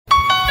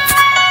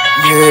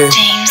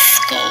King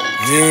Scoom.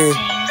 Yeah.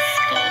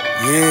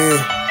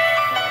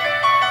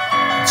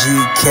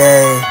 GK,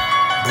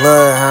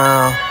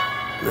 Bloodhound,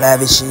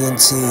 LavishCeo.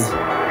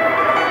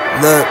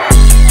 Look,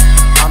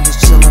 I'm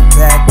just chillin'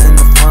 back in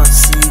the front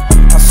seat.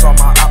 I saw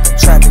my op in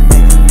traffic,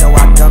 man, you know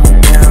I dumb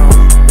it down.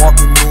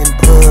 Walking in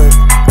blood,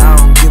 I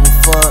don't give a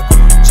fuck.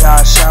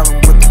 Josh Allen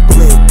with the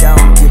blick, I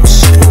don't give a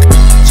shit.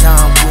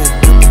 John Wick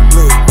with the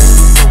blick, man,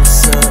 you know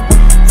what's up.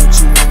 Hit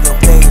you in your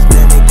face,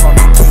 man, they call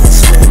me King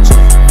Switch.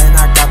 Man,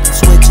 I got the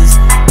switches,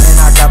 man,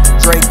 I got the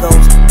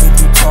Dracos. If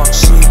you talk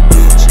shit,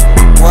 bitch,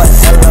 what,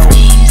 hello?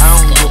 I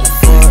don't give a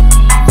fuck,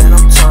 man,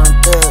 I'm turned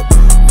up.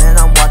 Man,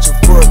 I'm watching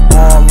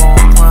football on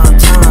prime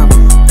time.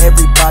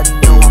 Everybody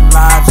know I'm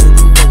live, so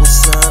you know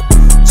what's up.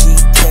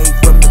 GK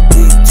from the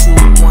big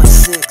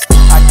 216.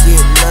 I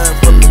get love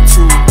from the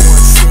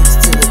 216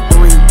 to the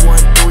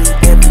 313.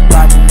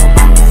 Everybody know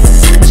my name,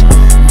 bitch.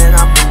 Man,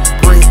 I move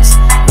bricks,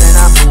 man,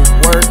 I move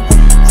work.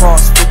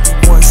 Cross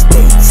 51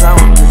 states, I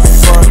don't give a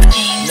fuck.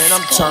 Man,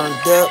 I'm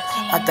turned up.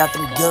 I got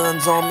them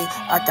guns on me,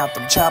 I got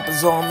them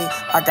choppers on me,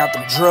 I got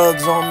them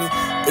drugs on me.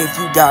 If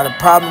you got a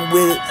problem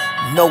with it,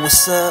 know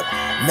what's up.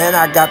 Man,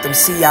 I got them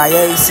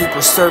CIA,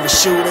 Secret Service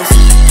shooters,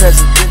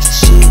 presidential